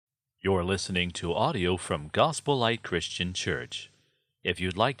You're listening to audio from Gospel Light Christian Church. If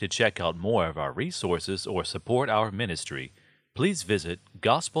you'd like to check out more of our resources or support our ministry, please visit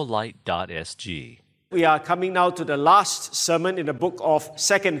gospellight.sg. We are coming now to the last sermon in the book of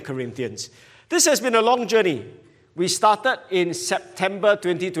 2 Corinthians. This has been a long journey. We started in September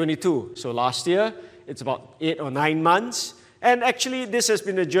 2022. So last year, it's about 8 or 9 months. And actually, this has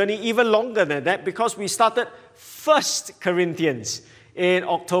been a journey even longer than that because we started 1 Corinthians in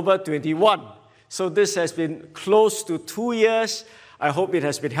October 21. So this has been close to 2 years. I hope it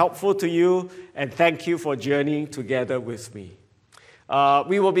has been helpful to you, and thank you for journeying together with me.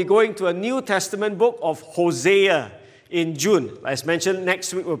 We will be going to a New Testament book of Hosea in June. As mentioned,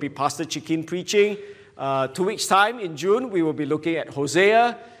 next week will be Pastor Chikin preaching. 2 weeks' time in June, we will be looking at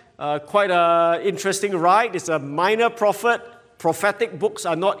Hosea. Quite an interesting ride. It's a minor prophet. Prophetic books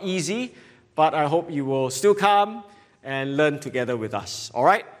are not easy, but I hope you will still come and learn together with us. All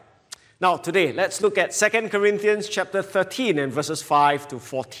right? Now, today, let's look at 2 Corinthians chapter 13 and verses 5 to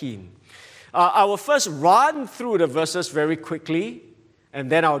 14. I will first run through the verses very quickly,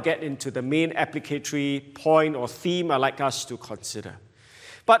 and then I'll get into the main applicatory point or theme I'd like us to consider.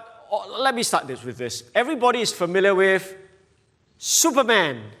 But let me start with this. Everybody is familiar with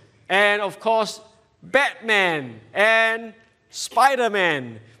Superman, and of course, Batman, and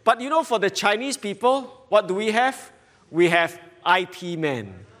Spider-Man. But you know, for the Chinese people, what do we have? We have IP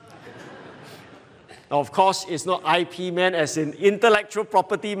man. Now, of course, it's not IP man as in intellectual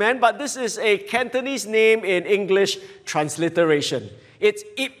property man, but this is a Cantonese name in English transliteration. It's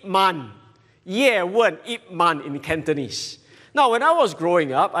Ip Man. Ye Wen Ip Man in Cantonese. Now, when I was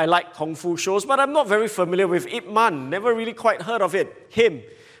growing up, I liked Kung Fu shows, but I'm not very familiar with Ip Man. Never really quite heard of him.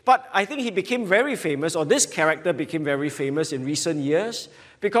 But I think he became very famous, or this character became very famous in recent years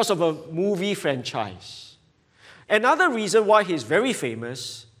because of a movie franchise. Another reason why he's very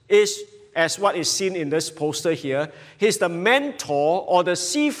famous is, as what is seen in this poster here, he's the mentor or the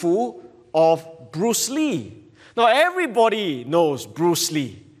sifu of Bruce Lee. Now, everybody knows Bruce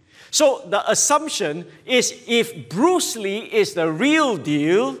Lee. So the assumption is if Bruce Lee is the real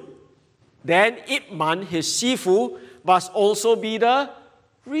deal, then Ip Man, his sifu, must also be the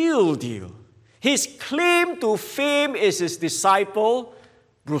real deal. His claim to fame is his disciple,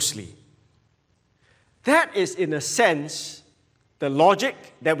 Bruce Lee. That is, in a sense, the logic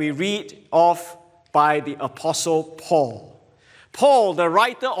that we read of by the Apostle Paul. Paul, the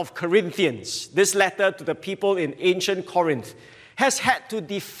writer of Corinthians, this letter to the people in ancient Corinth, has had to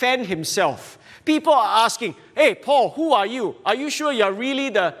defend himself. People are asking, hey, Paul, who are you? Are you sure you're really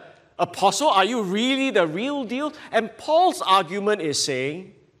the apostle? Are you really the real deal? And Paul's argument is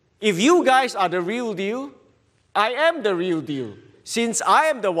saying, if you guys are the real deal, I am the real deal, since I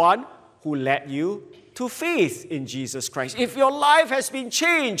am the one who led you to faith in Jesus Christ. If your life has been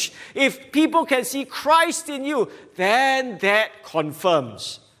changed, if people can see Christ in you, then that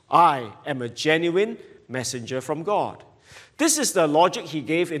confirms I am a genuine messenger from God. This is the logic he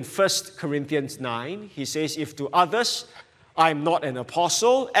gave in 1 Corinthians 9. He says, if to others I'm not an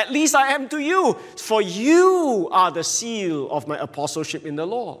apostle, at least I am to you, for you are the seal of my apostleship in the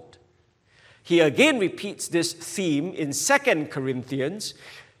Lord. He again repeats this theme in 2 Corinthians.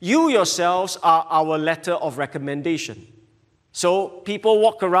 You yourselves are our letter of recommendation. So people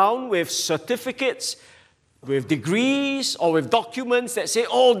walk around with certificates, with degrees, or with documents that say,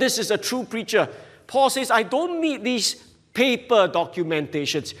 oh, this is a true preacher. Paul says, I don't need these paper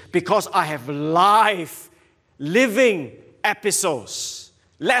documentations because I have live, living epistles,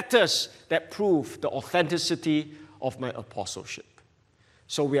 letters that prove the authenticity of my apostleship.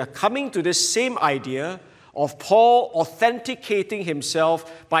 So we are coming to this same idea of Paul authenticating himself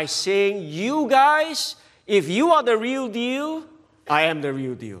by saying, you guys, if you are the real deal, I am the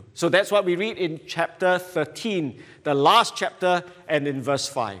real deal. So that's what we read in chapter 13, the last chapter, and in verse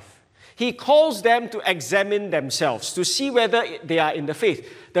 5. He calls them to examine themselves, to see whether they are in the faith.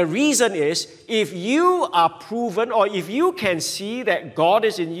 The reason is, if you are proven, or if you can see that God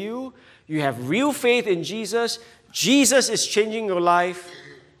is in you, you have real faith in Jesus, Jesus is changing your life,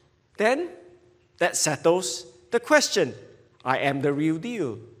 then that settles the question. I am the real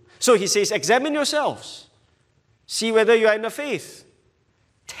deal. So he says, examine yourselves. See whether you are in the faith.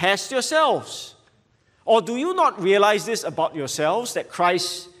 Test yourselves. Or do you not realize this about yourselves, that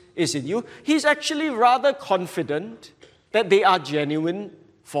Christ is in you? He's actually rather confident that they are genuine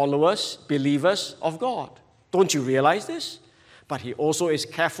followers, believers of God. Don't you realize this? But he also is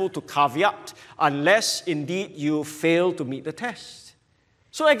careful to caveat, unless indeed you fail to meet the test.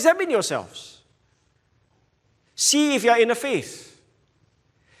 So examine yourselves. See if you are in the faith.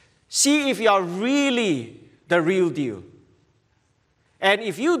 See if you are really the real deal. And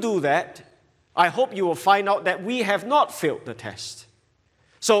if you do that, I hope you will find out that we have not failed the test.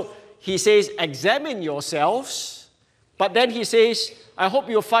 So he says, examine yourselves, but then he says, I hope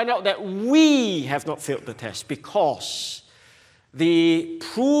you'll find out that we have not failed the test, because the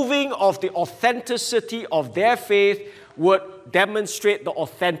proving of the authenticity of their faith would demonstrate the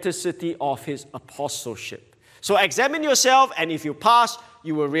authenticity of his apostleship. So examine yourself, and if you pass,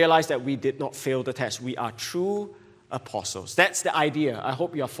 you will realize that we did not fail the test. We are true apostles. That's the idea. I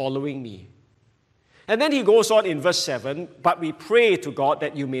hope you are following me. And then he goes on in verse 7, but we pray to God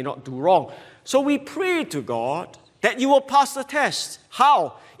that you may not do wrong. So we pray to God that you will pass the test.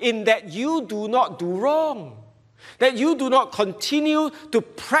 How? In that you do not do wrong. That you do not continue to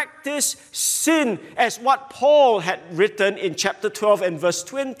practice sin, as what Paul had written in chapter 12 and verse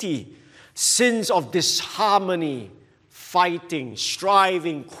 20. Sins of disharmony, fighting,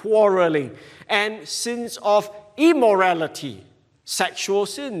 striving, quarreling, and sins of immorality, sexual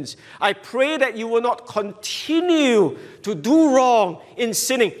sins. I pray that you will not continue to do wrong in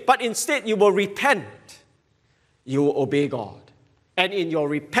sinning, but instead you will repent. You will obey God. And in your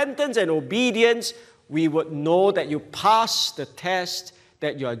repentance and obedience, we would know that you pass the test,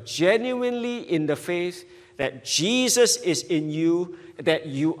 that you are genuinely in the faith, that Jesus is in you, that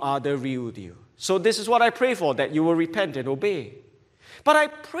you are the real deal. So this is what I pray for, that you will repent and obey. But I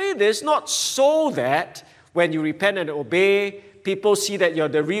pray this not so that when you repent and obey, people see that you're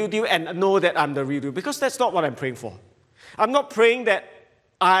the real deal and know that I'm the real deal, because that's not what I'm praying for. I'm not praying that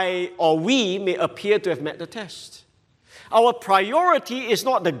I or we may appear to have met the test. Our priority is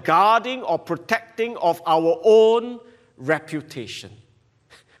not the guarding or protecting of our own reputation.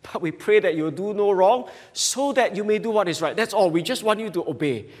 But we pray that you will do no wrong so that you may do what is right. That's all. We just want you to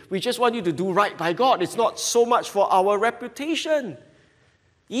obey. We just want you to do right by God. It's not so much for our reputation,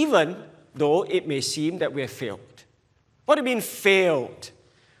 even though it may seem that we have failed. What do you mean failed?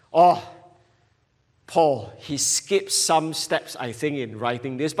 Oh, Paul, he skipped some steps, I think, in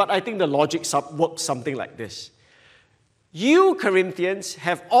writing this, but I think the logic works something like this. You, Corinthians,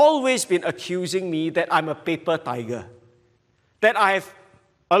 have always been accusing me that I'm a paper tiger, that I have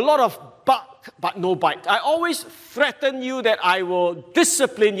a lot of bark but no bite. I always threaten you that I will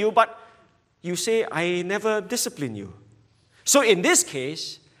discipline you, but you say I never discipline you. So in this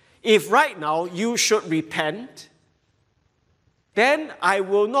case, if right now you should repent, then I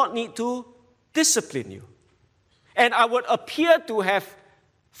will not need to discipline you. And I would appear to have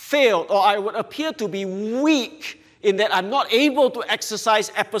failed, or I would appear to be weak in that I'm not able to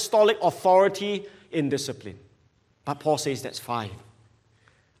exercise apostolic authority in discipline. But Paul says that's fine.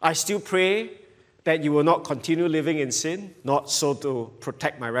 I still pray that you will not continue living in sin, not so to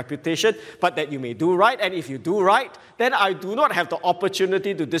protect my reputation, but that you may do right. And if you do right, then I do not have the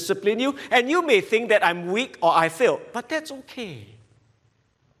opportunity to discipline you. And you may think that I'm weak or I failed, but that's okay.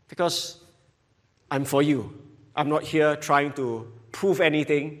 Because I'm for you. I'm not here trying to prove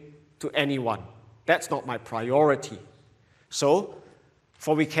anything to anyone. That's not my priority. So,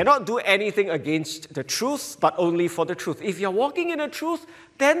 for we cannot do anything against the truth, but only for the truth. If you're walking in the truth,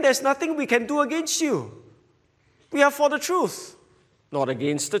 then there's nothing we can do against you. We are for the truth, not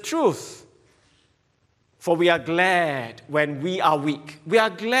against the truth. For we are glad when we are weak. We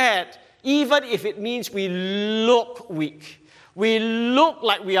are glad even if it means we look weak. We look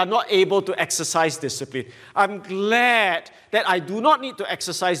like we are not able to exercise discipline. I'm glad that I do not need to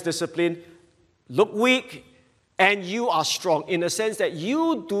exercise discipline, look weak, and you are strong, in the sense that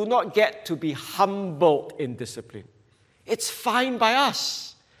you do not get to be humbled in discipline. It's fine by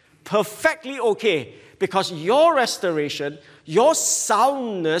us. Perfectly okay. Because your restoration, your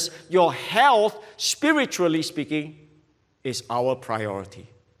soundness, your health, spiritually speaking, is our priority.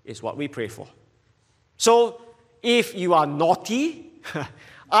 Is what we pray for. So, if you are naughty,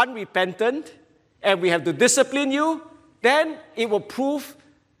 unrepentant, and we have to discipline you, then it will prove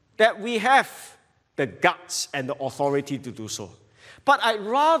that we have the guts and the authority to do so. But I'd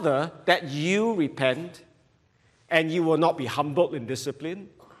rather that you repent and you will not be humbled in discipline,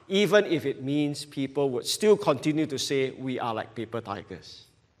 even if it means people would still continue to say we are like paper tigers.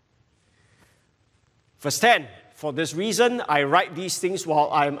 Verse 10, for this reason I write these things while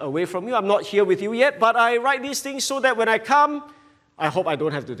I am away from you. I'm not here with you yet, but I write these things so that when I come, I hope I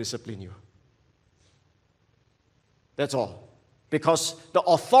don't have to discipline you. That's all. Because the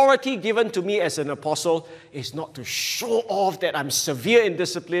authority given to me as an apostle is not to show off that I'm severe in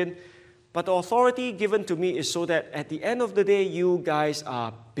discipline, but the authority given to me is so that at the end of the day, you guys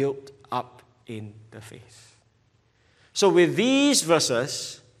are built up in the faith. So with these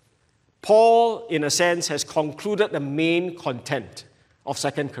verses, Paul, in a sense, has concluded the main content of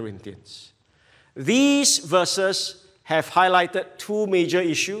 2 Corinthians. These verses have highlighted two major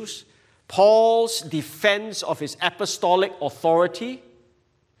issues: Paul's defense of his apostolic authority,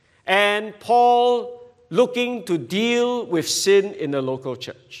 and Paul looking to deal with sin in the local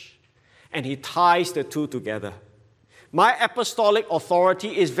church. And he ties the two together. My apostolic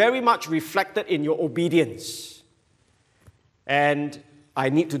authority is very much reflected in your obedience. And I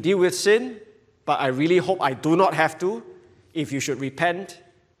need to deal with sin, but I really hope I do not have to. If you should repent,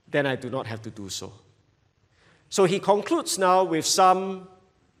 then I do not have to do so. So he concludes now with some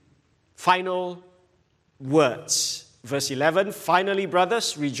final words. Verse 11, finally,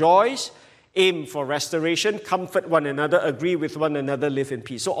 brothers, rejoice, aim for restoration, comfort one another, agree with one another, live in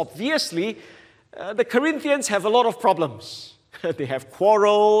peace. So obviously, the Corinthians have a lot of problems. They have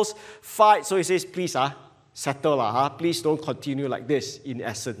quarrels, fights. So he says, please, settle. Please don't continue like this, in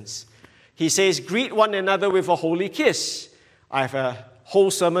essence. He says, greet one another with a holy kiss. I have a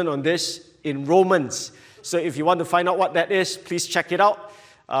whole sermon on this in Romans. So if you want to find out what that is, please check it out.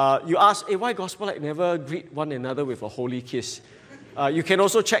 You ask, why Gospel Light never greet one another with a holy kiss? You can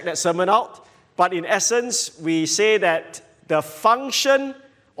also check that sermon out. But in essence, we say that the function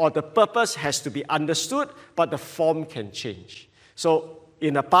or the purpose has to be understood, but the form can change. So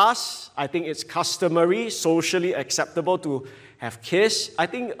in the past, I think it's customary, socially acceptable to have kiss. I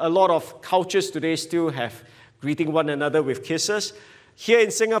think a lot of cultures today still have greeting one another with kisses. Here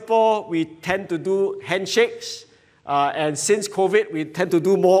in Singapore, we tend to do handshakes. And since COVID, we tend to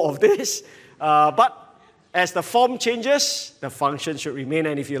do more of this. But as the form changes, the function should remain.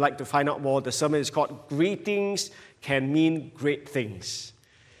 And if you'd like to find out more, the sermon is called Greetings Can Mean Great Things.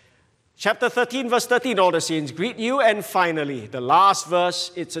 Chapter 13, verse 13, all the saints greet you. And finally, the last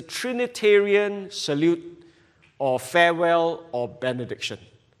verse, it's a Trinitarian salute or farewell or benediction.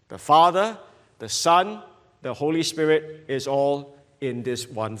 The Father, the Son, the Holy Spirit is all in this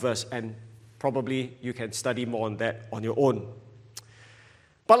one verse. And probably you can study more on that on your own.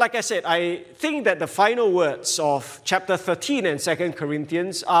 But like I said, I think that the final words of chapter 13 and 2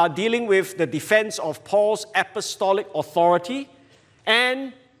 Corinthians are dealing with the defense of Paul's apostolic authority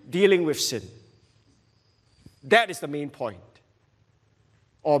and dealing with sin. That is the main point,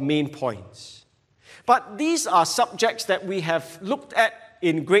 or main points. But these are subjects that we have looked at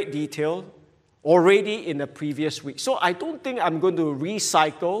in great detail already in the previous week. So I don't think I'm going to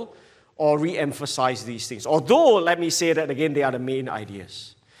recycle or re-emphasize these things. Although, let me say that again, they are the main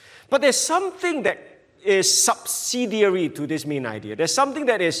ideas. But there's something that is subsidiary to this main idea. There's something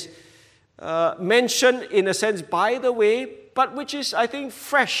that is mentioned in a sense by the way, but which is, I think,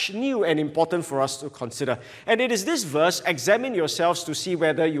 fresh, new, and important for us to consider. And it is this verse, examine yourselves to see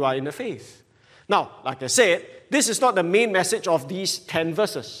whether you are in the faith. Now, like I said, this is not the main message of these 10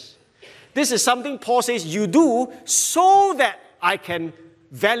 verses. This is something Paul says you do so that I can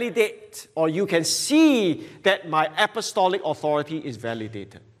validate, or you can see that my apostolic authority is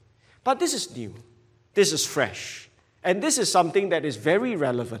validated. But this is new. This is fresh. And this is something that is very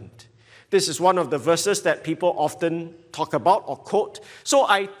relevant. This is one of the verses that people often talk about or quote. So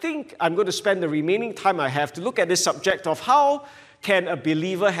I think I'm going to spend the remaining time I have to look at this subject of how can a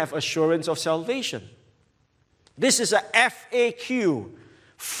believer have assurance of salvation. This is a FAQ,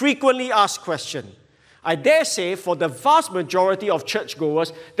 frequently asked question. I dare say for the vast majority of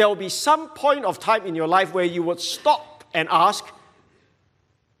churchgoers, there will be some point of time in your life where you would stop and ask,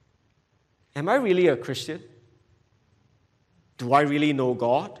 am I really a Christian? Do I really know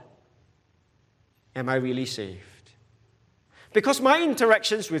God? Am I really saved? Because my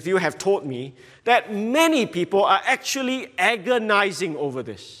interactions with you have taught me that many people are actually agonizing over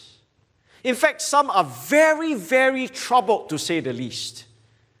this. In fact, some are very, very troubled, to say the least.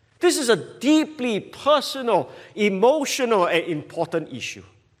 This is a deeply personal, emotional, and important issue.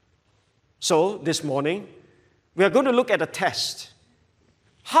 So, this morning, we are going to look at a test.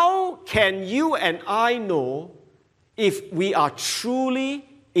 How can you and I know if we are truly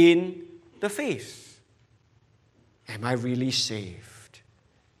in the faith? Am I really saved?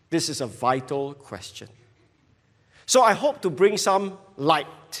 This is a vital question. So I hope to bring some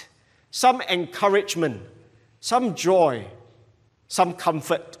light, some encouragement, some joy, some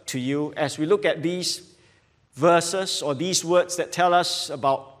comfort to you as we look at these verses or these words that tell us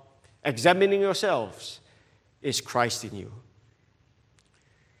about examining yourselves. Is Christ in you?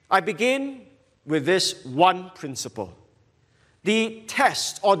 I begin with this one principle. The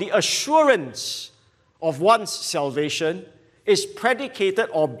test or the assurance of one's salvation is predicated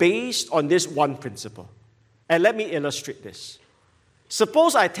or based on this one principle. And let me illustrate this.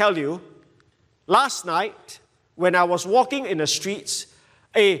 Suppose I tell you, last night, when I was walking in the streets,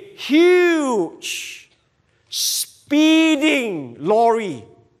 a huge, speeding lorry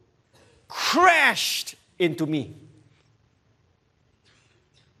crashed into me.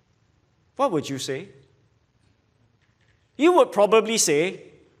 what would you say? You would probably say,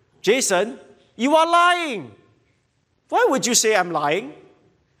 Jason, you are lying. Why would you say I'm lying?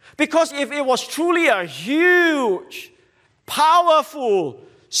 Because if it was truly a huge, powerful,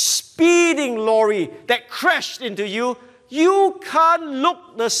 speeding lorry that crashed into you, you can't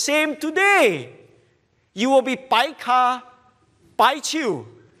look the same today. You will be bai ka, bai chiu.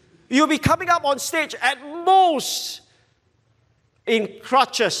 You'll be coming up on stage at most in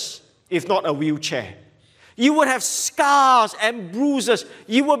crutches, if not a wheelchair. You would have scars and bruises.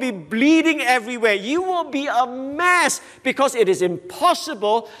 You will be bleeding everywhere. You will be a mess because it is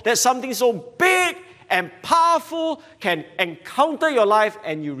impossible that something so big and powerful can encounter your life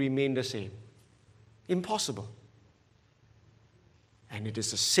and you remain the same. Impossible. And it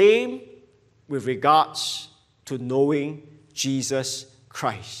is the same with regards to knowing Jesus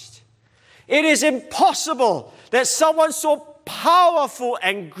Christ. It is impossible that someone so powerful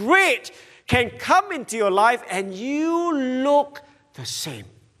and great can come into your life and you look the same.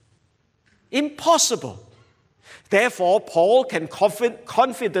 Impossible. Therefore, Paul can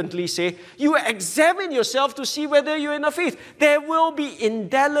confidently say, you examine yourself to see whether you're in the faith. There will be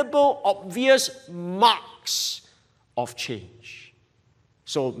indelible, obvious marks of change.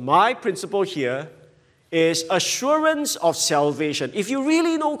 So my principle here is assurance of salvation. If you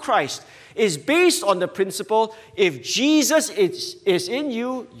really know Christ, is based on the principle, if Jesus is in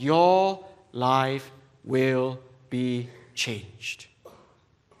you, your life will be changed.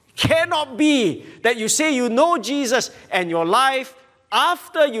 Cannot be that you say you know Jesus and your life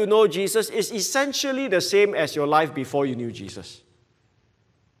after you know Jesus is essentially the same as your life before you knew Jesus.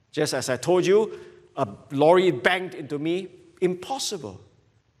 Just as I told you, a lorry banged into me, impossible.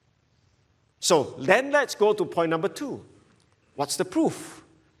 So then let's go to point number 2. What's the proof?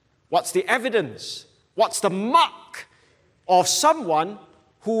 What's the evidence? What's the mark of someone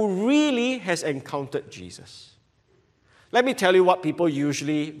who really has encountered Jesus? Let me tell you what people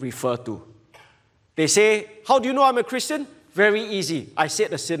usually refer to. They say, how do you know I'm a Christian? Very easy. I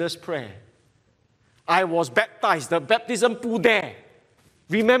said the sinner's prayer. I was baptized, the baptism pool there.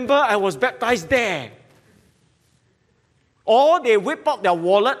 Remember, I was baptized there. Or they whip out their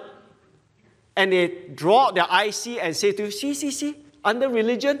wallet and they draw out their IC and say to you, see, under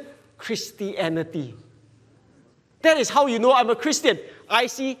religion, Christianity. That is how you know I'm a Christian. I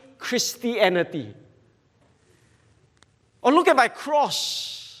see Christianity. Or look at my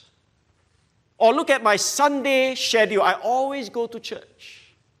cross. Or look at my Sunday schedule. I always go to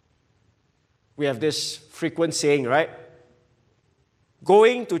church. We have this frequent saying, right?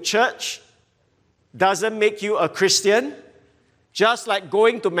 Going to church doesn't make you a Christian, just like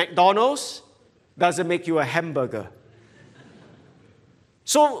going to McDonald's doesn't make you a hamburger.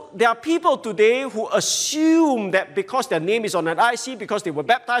 So there are people today who assume that because their name is on an IC, because they were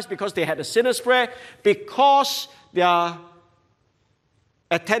baptized, because they had a sinner's prayer, because their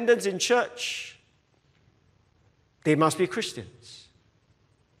attendance in church, they must be Christians.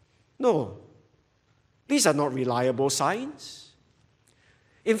 No, these are not reliable signs.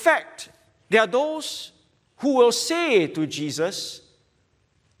 In fact, there are those who will say to Jesus,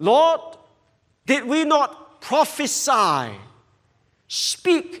 Lord, did we not prophesy,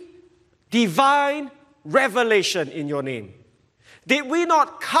 speak divine revelation in your name? Did we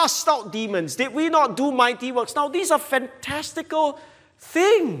not cast out demons? Did we not do mighty works? Now, these are fantastical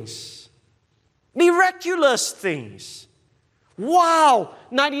things, miraculous things. Wow,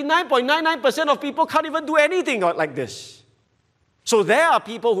 99.99% of people can't even do anything like this. So there are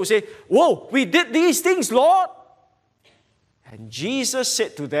people who say, whoa, we did these things, Lord. And Jesus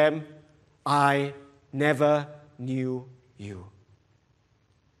said to them, I never knew you.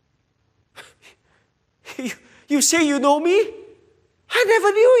 You say you know me? I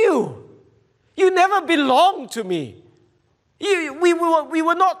never knew you. You never belonged to me. We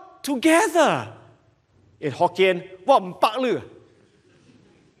were not together. In Hokkien, 我唔白你，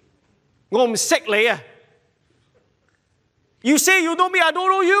我唔識你啊。You say you know me, I don't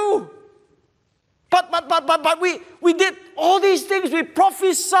know you. But we did all these things. We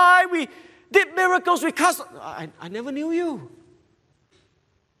prophesied, we did miracles, we cast. I never knew you.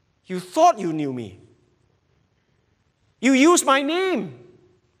 You thought you knew me. You used my name,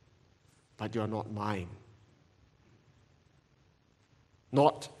 but you're not mine.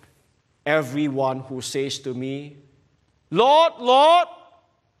 Not everyone who says to me, Lord, Lord,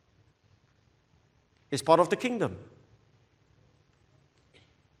 is part of the kingdom.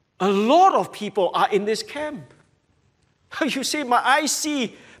 A lot of people are in this camp. You say, my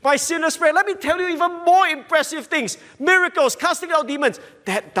IC, my sinner's prayer. Let me tell you even more impressive things. Miracles, casting out demons.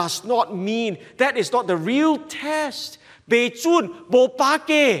 That does not mean, that is not the real test. 被尊無把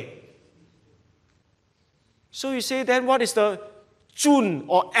嘅. So you say, then what is the Jun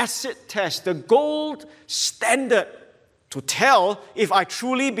or acid test, the gold standard to tell if I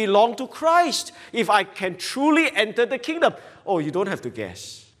truly belong to Christ, if I can truly enter the kingdom? Oh, you don't have to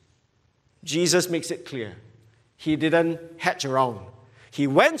guess. Jesus makes it clear. He didn't hatch around. He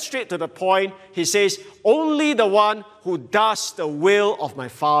went straight to the point. He says, only the one who does the will of my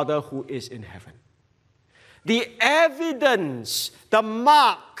Father who is in heaven. The evidence, the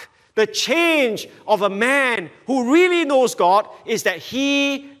mark, the change of a man who really knows God is that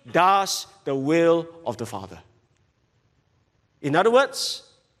he does the will of the Father. In other words,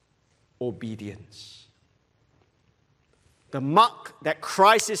 obedience. The mark that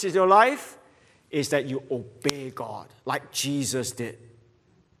Christ is in your life is that you obey God like Jesus did.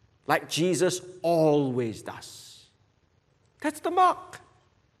 Like Jesus always does. That's the mark.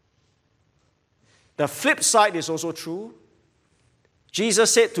 The flip side is also true.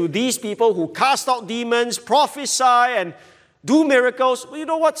 Jesus said to these people who cast out demons, prophesy, and do miracles, well, you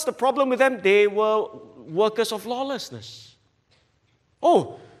know what's the problem with them? They were workers of lawlessness.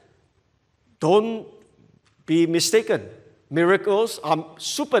 Oh, don't be mistaken. Miracles are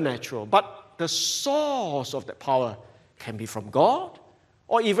supernatural, but the source of that power can be from God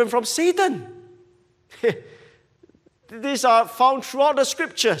or even from Satan. These are found throughout the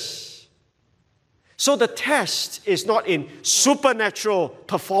scriptures. So the test is not in supernatural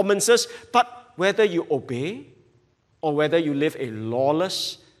performances, but whether you obey or whether you live a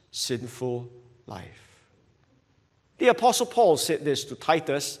lawless, sinful life. The Apostle Paul said this to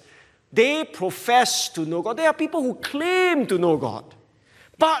Titus. They profess to know God. There are people who claim to know God,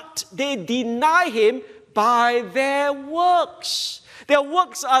 but they deny Him by their works. Their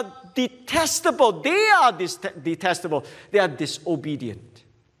works are detestable. They are detestable. They are disobedient.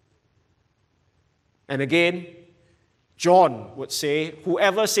 And again, John would say,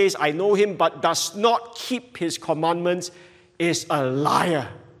 whoever says, I know Him, but does not keep His commandments is a liar.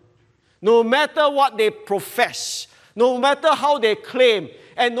 No matter what they profess, no matter how they claim,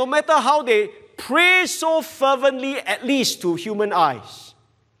 and no matter how they pray so fervently, at least to human eyes,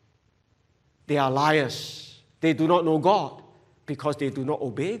 they are liars. They do not know God because they do not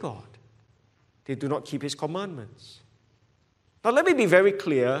obey God. They do not keep His commandments. Now let me be very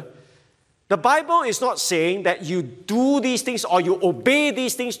clear. The Bible is not saying that you do these things or you obey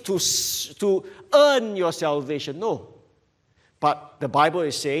these things to earn your salvation. No. But the Bible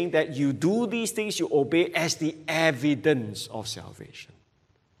is saying that you do these things, you obey as the evidence of salvation.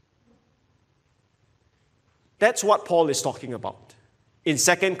 That's what Paul is talking about in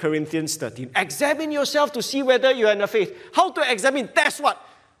 2 Corinthians 13. Examine yourself to see whether you are in the faith. How to examine? That's what?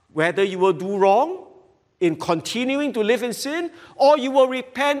 Whether you will do wrong in continuing to live in sin, or you will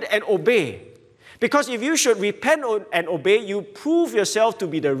repent and obey. Because if you should repent and obey, you prove yourself to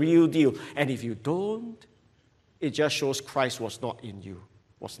be the real deal. And if you don't, it just shows Christ was not in you,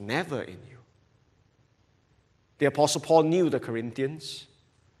 was never in you. The Apostle Paul knew the Corinthians.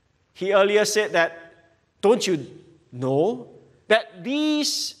 He earlier said that, don't you know that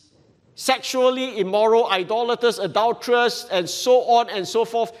these sexually immoral, idolaters, adulterers, and so on and so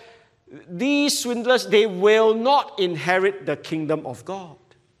forth, these swindlers, they will not inherit the kingdom of God.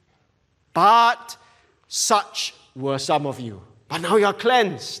 But such were some of you. But now you're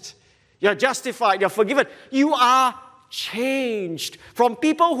cleansed. You're justified. You're forgiven. You are changed. From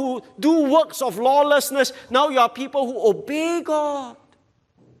people who do works of lawlessness, now you are people who obey God.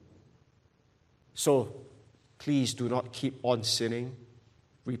 So, please do not keep on sinning.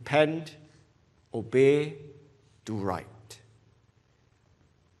 Repent, obey, do right.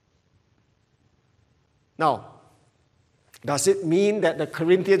 Now, does it mean that the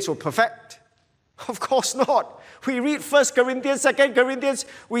Corinthians were perfect? Of course not. We read 1 Corinthians, 2 Corinthians,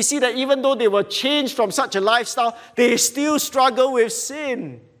 we see that even though they were changed from such a lifestyle, they still struggle with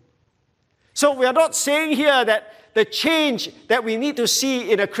sin. So we are not saying here that the change that we need to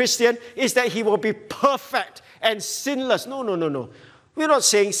see in a Christian is that he will be perfect and sinless. No. We're not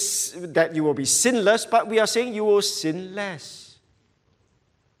saying that you will be sinless, but we are saying you will sin less.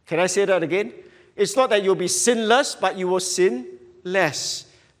 Can I say that again? It's not that you'll be sinless, but you will sin less.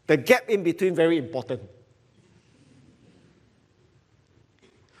 The gap in between, very important.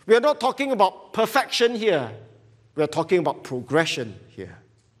 We are not talking about perfection here. We are talking about progression here.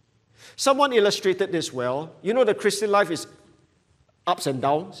 Someone illustrated this well. You know, the Christian life is ups and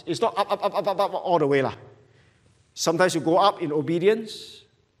downs. It's not up all the way. Sometimes you go up in obedience.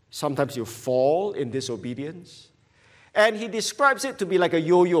 Sometimes you fall in disobedience. And he describes it to be like a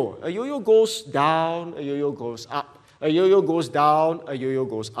yo-yo. A yo-yo goes down, a yo-yo goes up. A yo-yo goes down, a yo-yo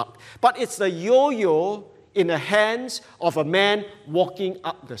goes up. But it's the yo-yo in the hands of a man walking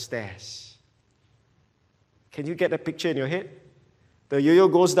up the stairs. Can you get a picture in your head? The yo-yo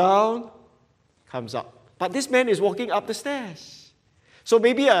goes down, comes up. But this man is walking up the stairs. So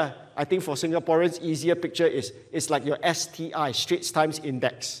maybe I think for Singaporeans, easier picture is it's like your STI, Straits Times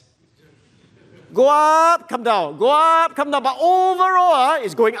Index. Go up, come down, go up, come down. But overall,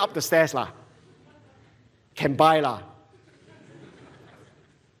 it's going up the stairs. Can buy.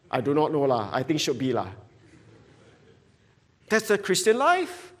 I do not know. I think should be. That's the Christian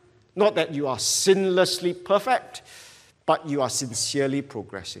life. Not that you are sinlessly perfect, but you are sincerely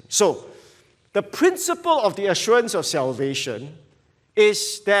progressing. So, the principle of the assurance of salvation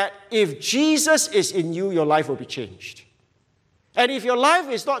is that if Jesus is in you, your life will be changed. And if your life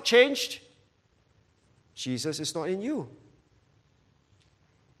is not changed, Jesus is not in you.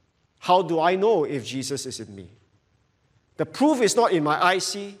 How do I know if Jesus is in me? The proof is not in my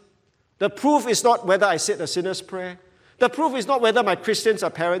IC. The proof is not whether I said the sinner's prayer. The proof is not whether my Christians are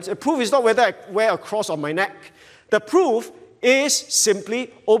parents. The proof is not whether I wear a cross on my neck. The proof is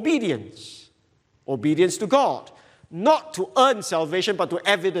simply obedience. Obedience to God. Not to earn salvation, but to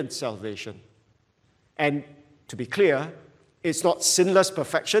evidence salvation. And to be clear, it's not sinless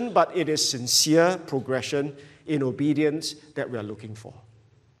perfection, but it is sincere progression in obedience that we are looking for.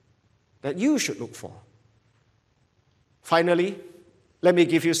 That you should look for. Finally, let me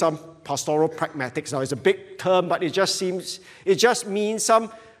give you some pastoral pragmatics. Now, it's a big term, but it just means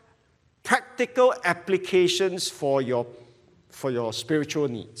some practical applications for your spiritual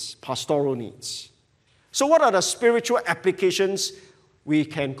needs, pastoral needs. So what are the spiritual applications we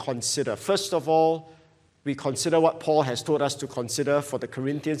can consider? First of all, we consider what Paul has told us to consider for the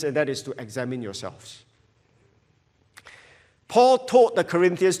Corinthians, and that is to examine yourselves. Paul told the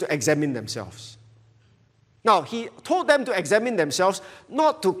Corinthians to examine themselves. Now, he told them to examine themselves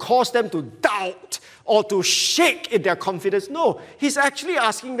not to cause them to doubt or to shake in their confidence. No, he's actually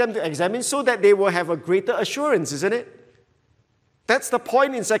asking them to examine so that they will have a greater assurance, isn't it? That's the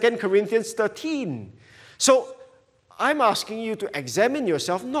point in 2 Corinthians 13. So, I'm asking you to examine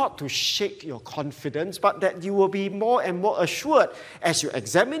yourself, not to shake your confidence, but that you will be more and more assured as you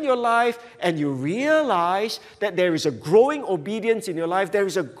examine your life and you realize that there is a growing obedience in your life, there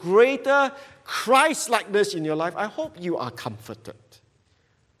is a greater Christ-likeness in your life. I hope you are comforted.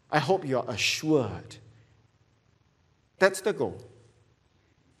 I hope you are assured. That's the goal.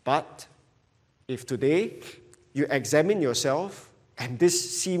 But if today you examine yourself, and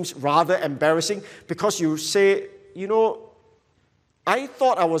this seems rather embarrassing because you say, I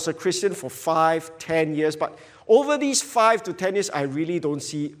thought I was a Christian for 5-10 years, but over these 5 to 10 years, I really don't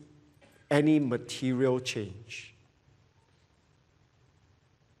see any material change.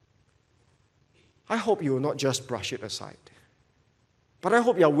 I hope you will not just brush it aside. But I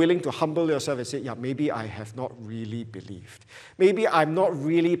hope you are willing to humble yourself and say, maybe I have not really believed. Maybe I'm not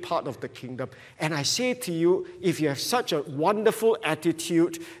really part of the kingdom. And I say to you, if you have such a wonderful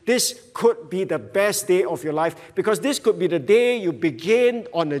attitude, this could be the best day of your life, because this could be the day you begin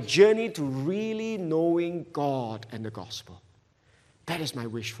on a journey to really knowing God and the gospel. That is my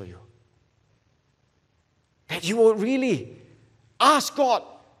wish for you. That you will really ask God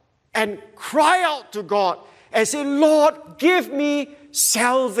and cry out to God and say, Lord, give me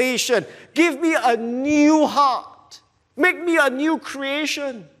salvation. Give me a new heart. Make me a new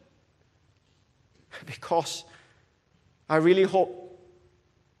creation. Because I really hope,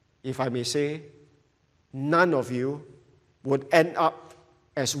 if I may say, none of you would end up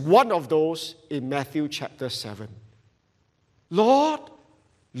as one of those in Matthew chapter 7. Lord,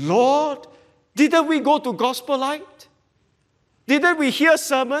 didn't we go to Gospel Light? Didn't we hear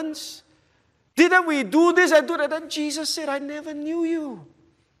sermons? Didn't we do this and do that? Then Jesus said, I never knew you.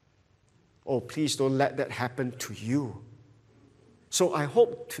 Oh, please don't let that happen to you. So I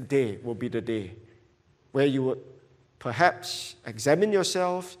hope today will be the day where you would perhaps examine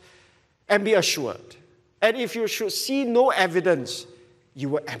yourself and be assured. And if you should see no evidence, you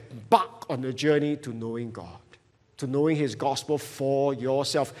will embark on a journey to knowing God, to knowing His gospel for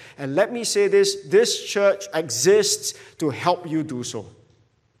yourself. And let me say this church exists to help you do so.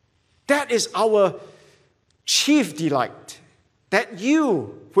 That is our chief delight, that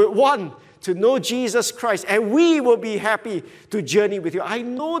you will want to know Jesus Christ, and we will be happy to journey with you. I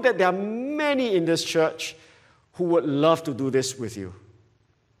know that there are many in this church who would love to do this with you,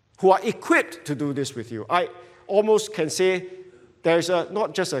 who are equipped to do this with you. I almost can say there's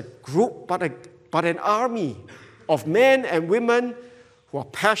not just a group, but an army of men and women who are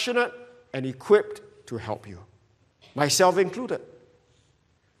passionate and equipped to help you, myself included.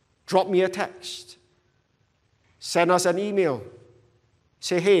 Drop me a text. Send us an email.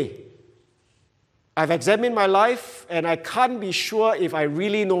 Say, hey, I've examined my life and I can't be sure if I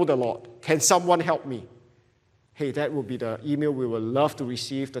really know the Lord. Can someone help me? hey, that will be the email we will love to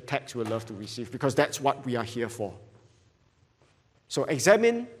receive, the text we will love to receive, because that's what we are here for. So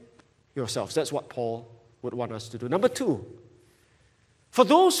examine yourselves. That's what Paul would want us to do. Number 2, for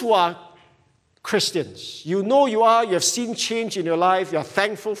those who are Christians, you know you have seen change in your life, you're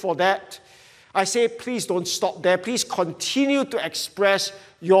thankful for that. I say, please don't stop there. Please continue to express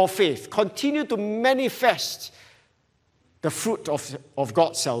your faith. Continue to manifest the fruit of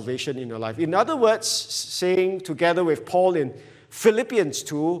God's salvation in your life. In other words, saying together with Paul in Philippians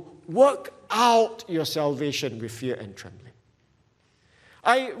 2, work out your salvation with fear and trembling.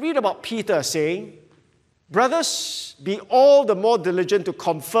 I read about Peter saying, brothers, be all the more diligent to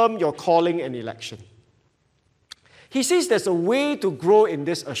confirm your calling and election. He says there's a way to grow in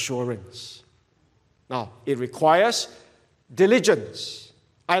this assurance. Now, it requires diligence.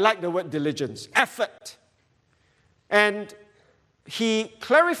 I like the word diligence, effort. And he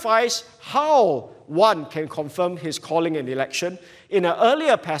clarifies how one can confirm his calling and election in an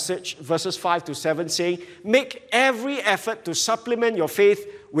earlier passage, verses 5 to 7, saying, make every effort to supplement your faith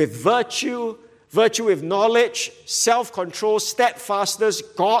with virtue with knowledge, self-control, steadfastness,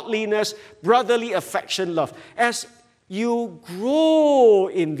 godliness, brotherly affection, love. As you grow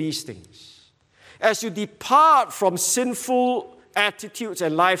in these things, as you depart from sinful attitudes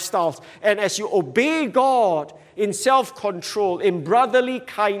and lifestyles, and as you obey God in self-control, in brotherly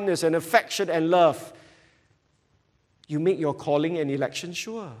kindness and affection and love, you make your calling and election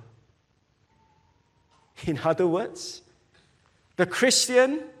sure. In other words, the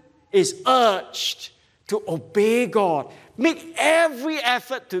Christian is urged to obey God. Make every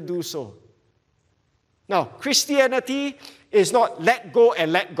effort to do so. Now, Christianity is not let go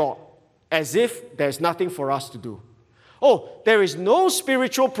and let God, as if there's nothing for us to do. Oh, there is no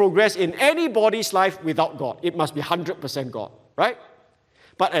spiritual progress in anybody's life without God. It must be 100% God, right?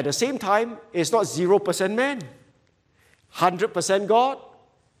 But at the same time, it's not 0% man. 100% God,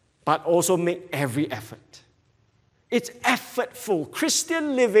 but also make every effort. It's effortful.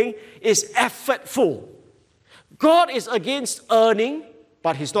 Christian living is effortful. God is against earning,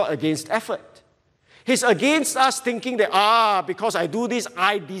 but He's not against effort. He's against us thinking that, because I do this,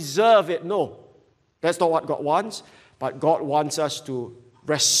 I deserve it. No, that's not what God wants. But God wants us to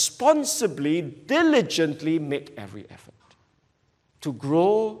responsibly, diligently make every effort. To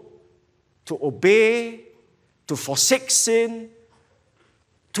grow, to obey, to forsake sin,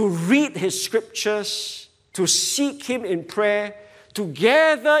 to read His scriptures, to seek Him in prayer, to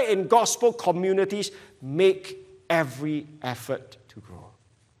gather in gospel communities, make every effort to grow.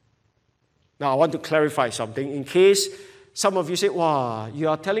 Now, I want to clarify something in case some of you say, wow, you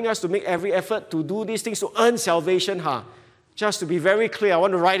are telling us to make every effort to do these things to earn salvation, huh? Just to be very clear, I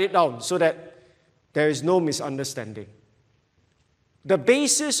want to write it down so that there is no misunderstanding. The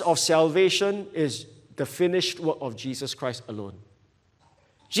basis of salvation is the finished work of Jesus Christ alone.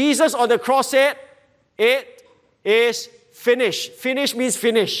 Jesus on the cross said, it is finished. Finished means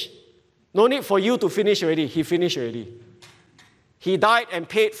finish. No need for you to finish already. He finished already. He died and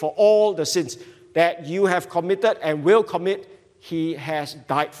paid for all the sins that you have committed and will commit. He has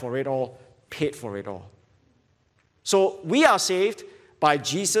died for it all, paid for it all. So we are saved by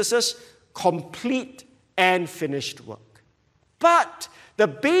Jesus' complete and finished work. But the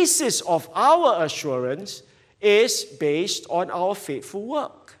basis of our assurance is based on our faithful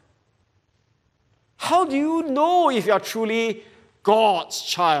work. How do you know if you are truly God's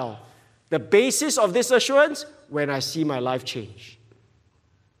child? The basis of this assurance, when I see my life change.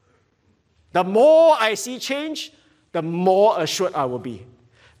 The more I see change, the more assured I will be.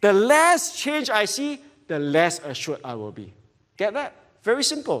 The less change I see, the less assured I will be. Get that? Very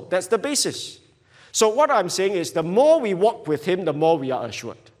simple. That's the basis. So what I'm saying is, the more we walk with Him, the more we are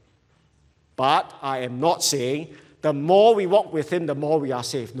assured. But I am not saying the more we walk with Him, the more we are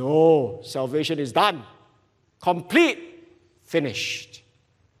saved. No, salvation is done. Complete. Finished.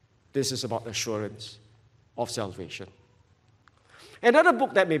 This is about assurance of salvation. Another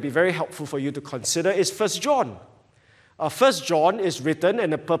book that may be very helpful for you to consider is 1 John. 1 John is written,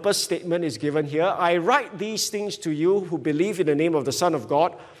 and a purpose statement is given here. I write these things to you who believe in the name of the Son of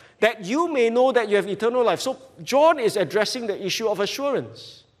God, that you may know that you have eternal life. So John is addressing the issue of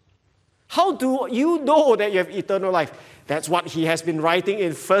assurance. How do you know that you have eternal life? That's what he has been writing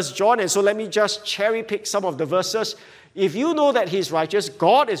in 1 John. And so let me just cherry pick some of the verses. If you know that He's righteous,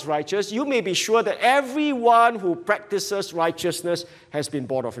 God is righteous, you may be sure that everyone who practices righteousness has been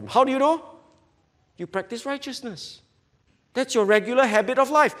born of Him. How do you know? You practice righteousness. That's your regular habit of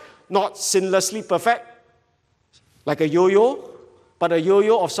life. Not sinlessly perfect, like a yo-yo, but a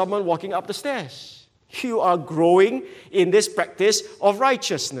yo-yo of someone walking up the stairs. You are growing in this practice of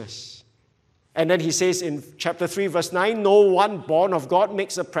righteousness. And then he says in chapter 3, verse 9, no one born of God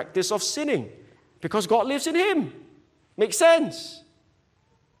makes a practice of sinning because God lives in him. Makes sense.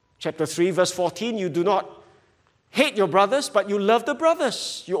 Chapter 3, verse 14, you do not hate your brothers, but you love the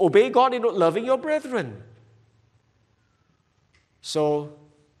brothers. You obey God in loving your brethren. So,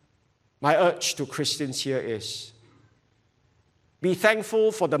 my urge to Christians here is, be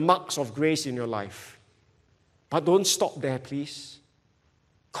thankful for the marks of grace in your life. But don't stop there, please.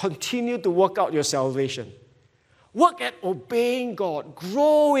 Continue to work out your salvation. Work at obeying God,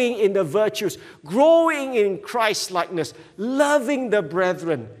 growing in the virtues, growing in Christ-likeness, loving the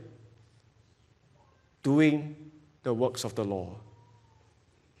brethren, doing the works of the law.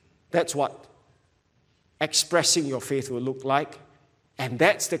 That's what expressing your faith will look like, and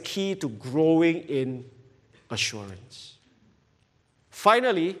that's the key to growing in assurance.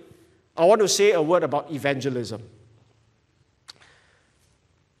 Finally, I want to say a word about evangelism.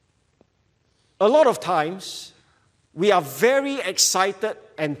 A lot of times, we are very excited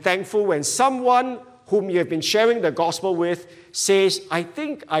and thankful when someone whom you have been sharing the gospel with says, I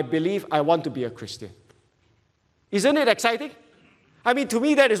think, I believe, I want to be a Christian. Isn't it exciting? I mean, to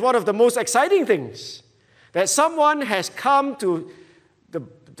me, that is one of the most exciting things. That someone has come to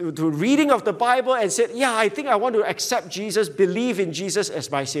reading of the Bible and said, yeah, I think I want to accept Jesus, believe in Jesus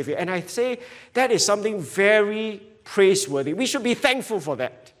as my Savior. And I say that is something very praiseworthy. We should be thankful for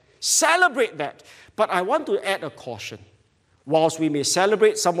that. Celebrate that. But I want to add a caution. Whilst we may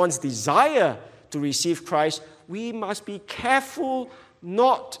celebrate someone's desire to receive Christ, we must be careful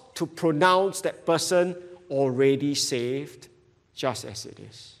not to pronounce that person already saved, just as it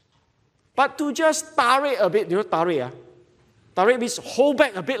is. But to just tarik a bit, tarik, tarik means hold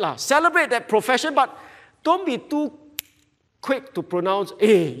back a bit. Celebrate that profession, but don't be too quick to pronounce,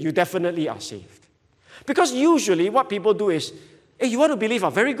 you definitely are saved. Because usually what people do is, you want to believe,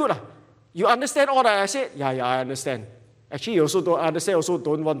 very good. You understand all that I said? Yeah, I understand. Actually, you also don't understand, also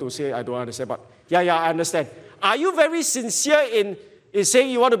don't want to say I don't understand, but yeah, I understand. Are you very sincere in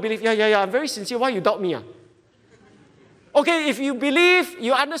saying you want to believe? Yeah, I'm very sincere. Why you doubt me? Okay, if you believe,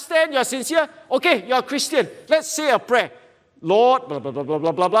 you understand, you're sincere, okay, you're a Christian. Let's say a prayer. Lord, blah, blah, blah, blah,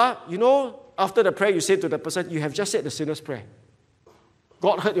 blah, blah, blah. You know, after the prayer, you say to the person, you have just said the sinner's prayer.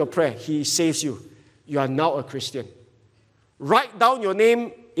 God heard your prayer. He saves you. You are now a Christian. Write down your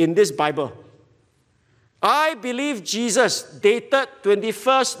name in this Bible. I believe Jesus, dated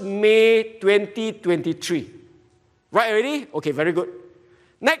 21st May 2023. Right already? Okay, very good.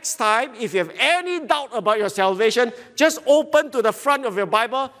 Next time, if you have any doubt about your salvation, just open to the front of your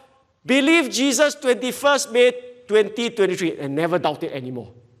Bible, believe Jesus 21st May 2023, and never doubt it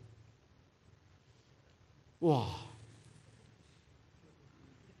anymore. Wow.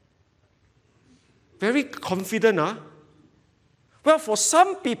 Very confident, huh? Well, for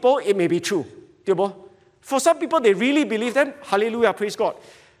some people, it may be true. For some people, they really believe, then hallelujah, praise God.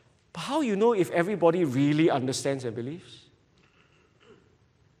 But how you know if everybody really understands and believes?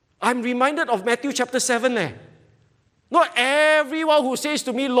 I'm reminded of Matthew chapter 7. Not everyone who says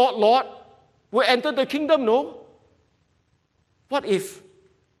to me, Lord, Lord, will enter the kingdom, no. What if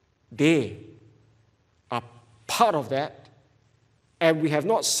they are part of that and we have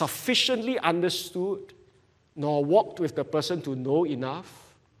not sufficiently understood nor walked with the person to know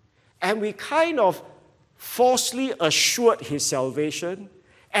enough, and we kind of falsely assured his salvation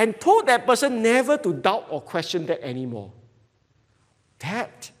and told that person never to doubt or question that anymore?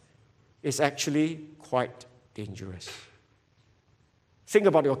 That is actually quite dangerous. Think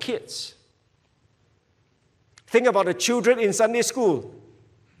about your kids. Think about the children in Sunday school.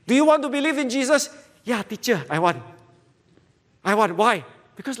 Do you want to believe in Jesus? Yeah, teacher, I want. Why?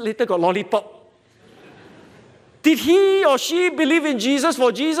 Because later got lollipop. Did he or she believe in Jesus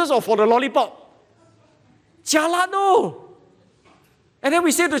or for the lollipop? Jialat, no. And then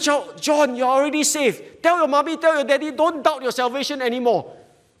we say to the child, John, you're already saved. Tell your mommy, tell your daddy, don't doubt your salvation anymore.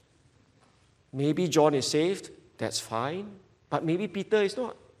 Maybe John is saved, that's fine. But maybe Peter is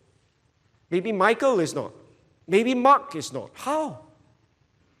not. Maybe Michael is not. Maybe Mark is not. How?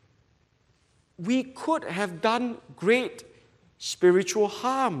 We could have done great spiritual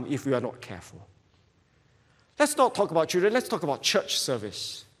harm if we are not careful. Let's not talk about children, let's talk about church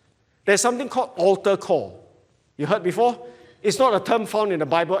service. There's something called altar call. You heard before? It's not a term found in the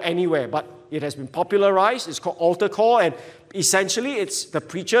Bible anywhere, but it has been popularized. It's called altar call, and essentially it's the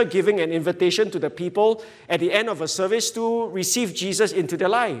preacher giving an invitation to the people at the end of a service to receive Jesus into their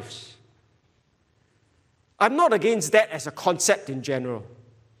lives. I'm not against that as a concept in general,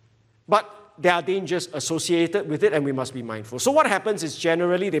 but there are dangers associated with it, and we must be mindful. So what happens is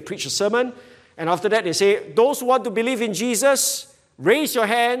generally they preach a sermon, and after that they say, those who want to believe in Jesus, raise your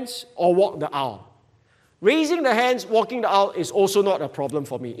hands or walk the aisle. Raising the hands, walking the aisle is also not a problem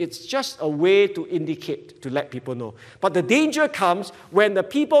for me. It's just a way to indicate, to let people know. But the danger comes when the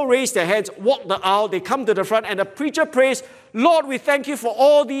people raise their hands, walk the aisle, they come to the front, and the preacher prays, Lord, we thank you for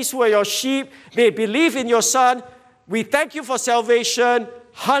all these who are your sheep. They believe in your Son. We thank you for salvation.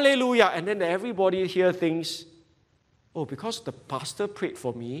 Hallelujah. And then everybody here thinks, oh, because the pastor prayed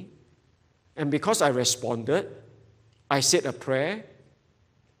for me, and because I responded, I said a prayer,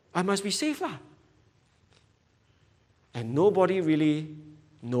 I must be saved lah. And nobody really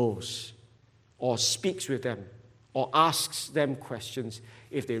knows or speaks with them or asks them questions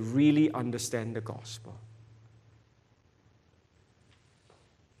if they really understand the gospel.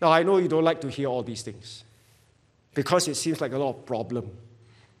 Now, I know you don't like to hear all these things because it seems like a lot of problem.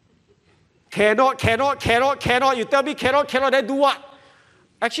 Cannot. You tell me cannot, then do what?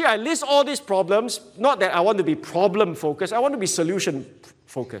 Actually, I list all these problems, not that I want to be problem-focused, I want to be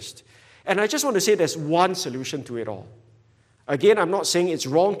solution-focused. And I just want to say there's one solution to it all. Again, I'm not saying it's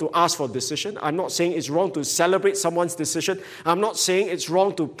wrong to ask for a decision. I'm not saying it's wrong to celebrate someone's decision. I'm not saying it's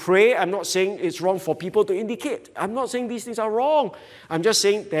wrong to pray. I'm not saying it's wrong for people to indicate. I'm not saying these things are wrong. I'm just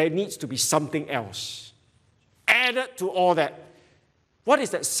saying there needs to be something else added to all that. What is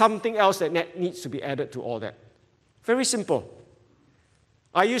that something else that needs to be added to all that? Very simple.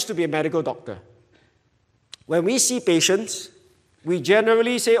 I used to be a medical doctor. When we see patients, we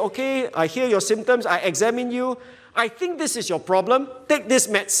generally say, okay, I hear your symptoms, I examine you, I think this is your problem, take this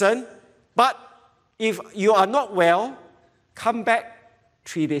medicine, but if you are not well, come back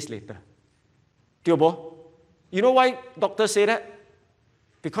 3 days later. Tiobo, you know why doctors say that?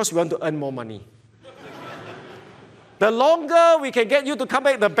 Because we want to earn more money. The longer we can get you to come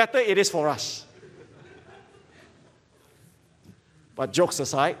back, the better it is for us. But jokes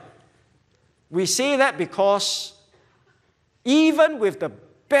aside, we say that because even with the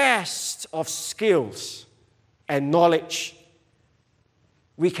best of skills and knowledge,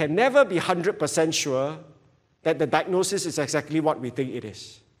 we can never be 100% sure that the diagnosis is exactly what we think it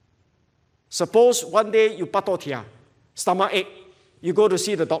is. Suppose one day you patotia, stomach ache, you go to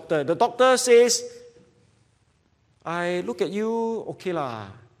see the doctor. The doctor says, I look at you, okay lah,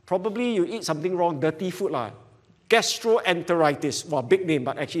 probably you eat something wrong, dirty food lah. Gastroenteritis, well, big name,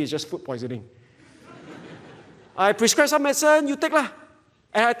 but actually it's just food poisoning. I prescribe some medicine, you take lah.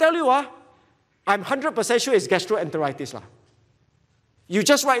 And I tell you, I'm 100% sure it's gastroenteritis lah. You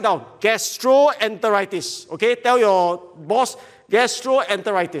just write down, gastroenteritis, okay? Tell your boss,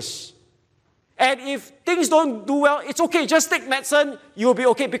 gastroenteritis. And if things don't do well, it's okay, just take medicine, you'll be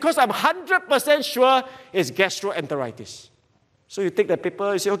okay, because I'm 100% sure it's gastroenteritis. So you take the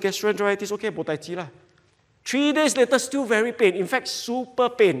paper, you say, oh, gastroenteritis, okay, bo tai chi lah. 3 days later, still very pain. In fact, super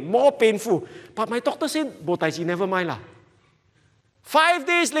pain, more painful. But my doctor said, bo tai chi, never mind lah. 5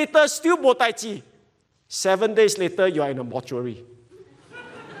 days later, still bo tai chi. 7 days later, you are in a mortuary.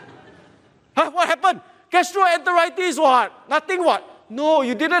 Huh? What happened? Gastroenteritis what? Nothing what? No,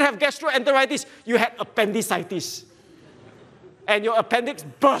 you didn't have gastroenteritis. You had appendicitis. And your appendix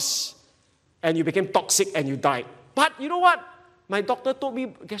burst. And you became toxic and you died. But you know what? My doctor told me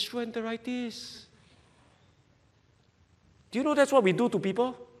gastroenteritis. Do you know that's what we do to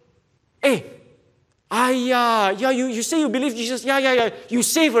people? Hey, you say you believe Jesus. Yeah. You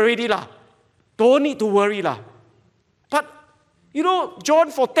saved already lah. Don't need to worry lah. But, you know,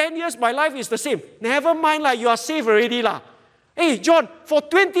 John, for 10 years, my life is the same. Never mind lah, you are saved already lah. Hey, John, for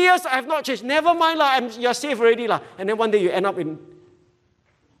 20 years, I have not changed. Never mind lah, you are saved already lah. And then one day you end up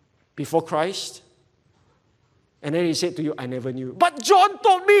before Christ. And then he said to you, I never knew. But John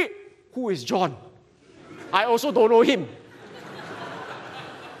told me. Who is John? I also don't know him.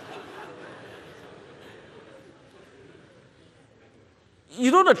 You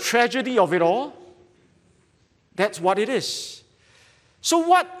know the tragedy of it all? That's what it is. So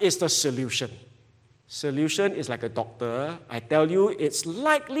what is the solution? Solution is like a doctor. I tell you, it's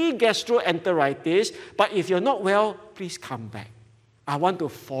likely gastroenteritis, but if you're not well, please come back. I want to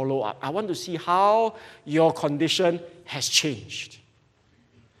follow up. I want to see how your condition has changed.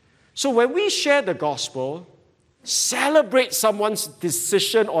 So when we share the gospel, celebrate someone's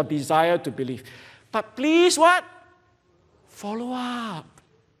decision or desire to believe. But please what? Follow up.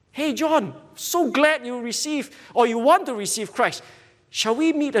 Hey, John, so glad you receive or you want to receive Christ. Shall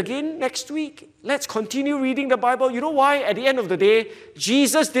we meet again next week? Let's continue reading the Bible. You know why? At the end of the day,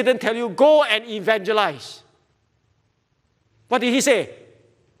 Jesus didn't tell you, go and evangelize. What did he say?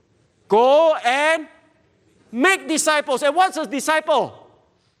 Go and make disciples. And what's a disciple?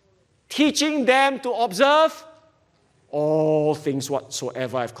 Teaching them to observe all things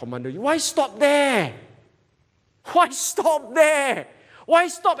whatsoever I've commanded you. Why stop there? Why stop there? Why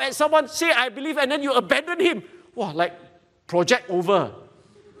stop at someone say, I believe, and then you abandon him? Wow, like project over.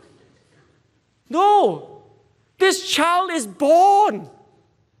 No, this child is born.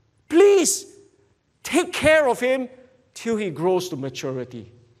 Please take care of him till he grows to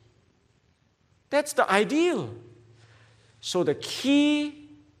maturity. That's the ideal. So the key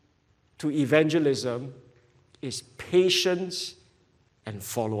to evangelism is patience and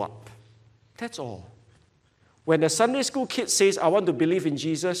follow-up. That's all. When the Sunday school kid says, I want to believe in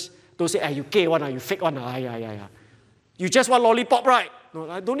Jesus, don't say, you gay one, you fake one. You just want lollipop, right?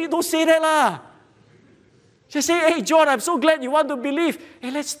 No, don't say that lah. Just say, hey, John, I'm so glad you want to believe.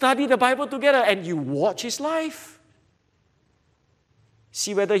 Hey, let's study the Bible together. And you watch his life.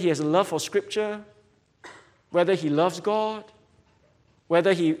 See whether he has a love for Scripture, whether he loves God,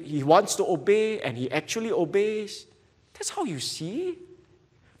 whether he wants to obey and he actually obeys. That's how you see.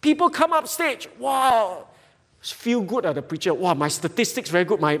 People come up stage, wow, feel good at the preacher. Wow, my statistics very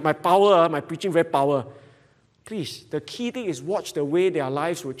good, my power, my preaching very power. Please, the key thing is watch the way their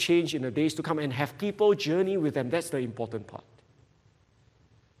lives will change in the days to come and have people journey with them. That's the important part.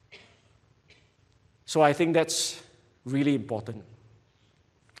 So I think that's really important.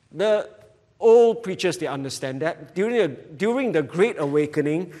 The old preachers, they understand that. During the Great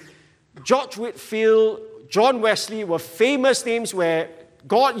Awakening, George Whitefield, John Wesley were famous names where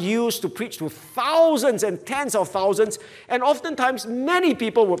God used to preach to thousands and tens of thousands, and oftentimes many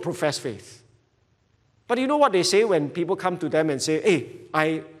people would profess faith. But you know what they say when people come to them and say, hey,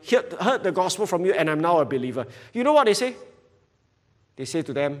 I heard the gospel from you and I'm now a believer. You know what they say? They say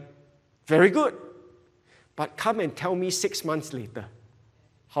to them, very good, but come and tell me 6 months later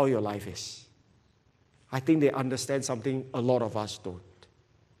how your life is. I think they understand something a lot of us don't.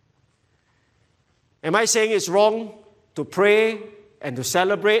 Am I saying it's wrong to pray and to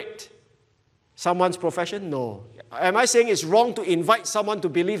celebrate someone's profession? No. Am I saying it's wrong to invite someone to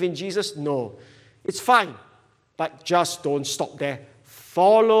believe in Jesus? No. It's fine, but just don't stop there.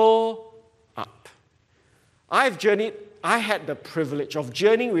 Follow up. I had the privilege of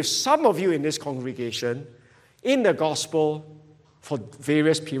journeying with some of you in this congregation in the gospel for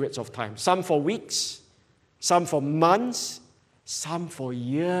various periods of time. Some for weeks, some for months, some for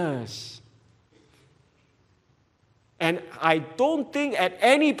years. And I don't think at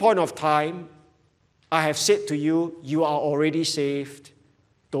any point of time I have said to you, you are already saved,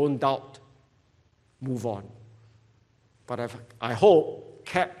 don't doubt, move on. But I hope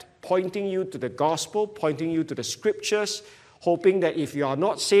kept pointing you to the gospel, pointing you to the scriptures, hoping that if you are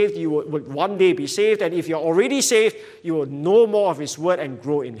not saved, you would one day be saved, and if you're already saved, you will know more of His word and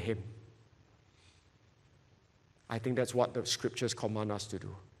grow in Him. I think that's what the scriptures command us to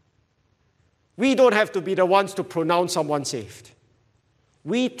do. We don't have to be the ones to pronounce someone saved.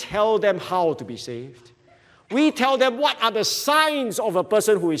 We tell them how to be saved. We tell them what are the signs of a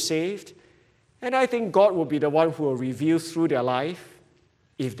person who is saved. And I think God will be the one who will reveal through their life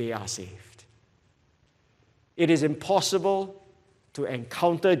if they are saved. It is impossible to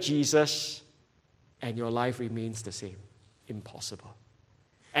encounter Jesus and your life remains the same. Impossible.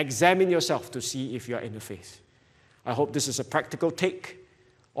 Examine yourself to see if you are in the faith. I hope this is a practical take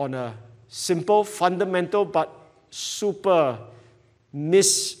on a simple, fundamental, but super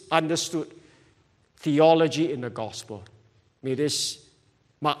misunderstood theology in the gospel. May this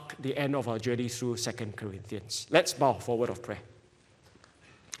mark the end of our journey through 2 Corinthians. Let's bow for a word of prayer.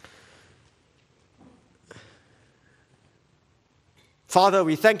 Father,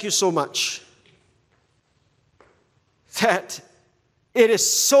 we thank you so much that it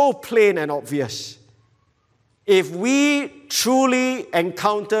is so plain and obvious. If we truly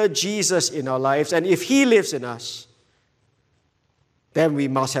encounter Jesus in our lives, and if He lives in us, then we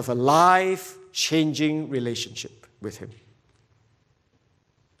must have a life-changing relationship with Him.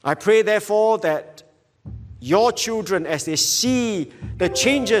 I pray, therefore, that your children, as they see the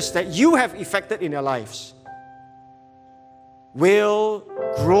changes that you have effected in their lives, will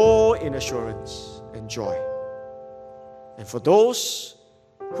grow in assurance and joy. And for those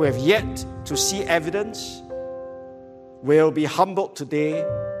who have yet to see evidence, will be humbled today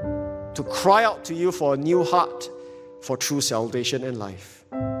to cry out to you for a new heart, for true salvation and life.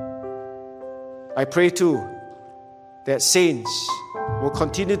 I pray too that saints will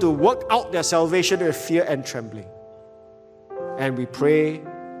continue to work out their salvation with fear and trembling. And we pray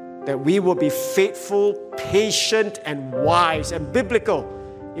that we will be faithful, patient, and wise and biblical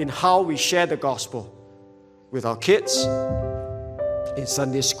in how we share the gospel with our kids, in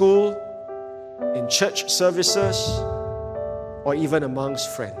Sunday school, in church services, or even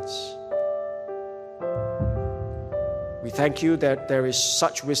amongst friends. We thank you that there is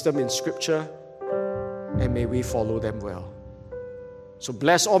such wisdom in Scripture, and may we follow them well. So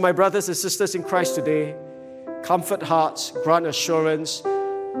bless all my brothers and sisters in Christ today. Comfort hearts, grant assurance,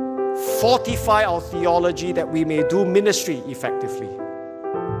 fortify our theology that we may do ministry effectively,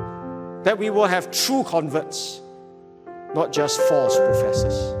 that we will have true converts, not just false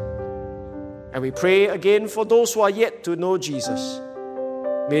professors. And we pray again for those who are yet to know Jesus.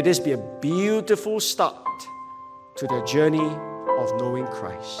 May this be a beautiful start to their journey of knowing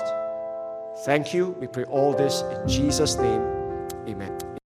Christ. Thank you. We pray all this in Jesus' name. Amen.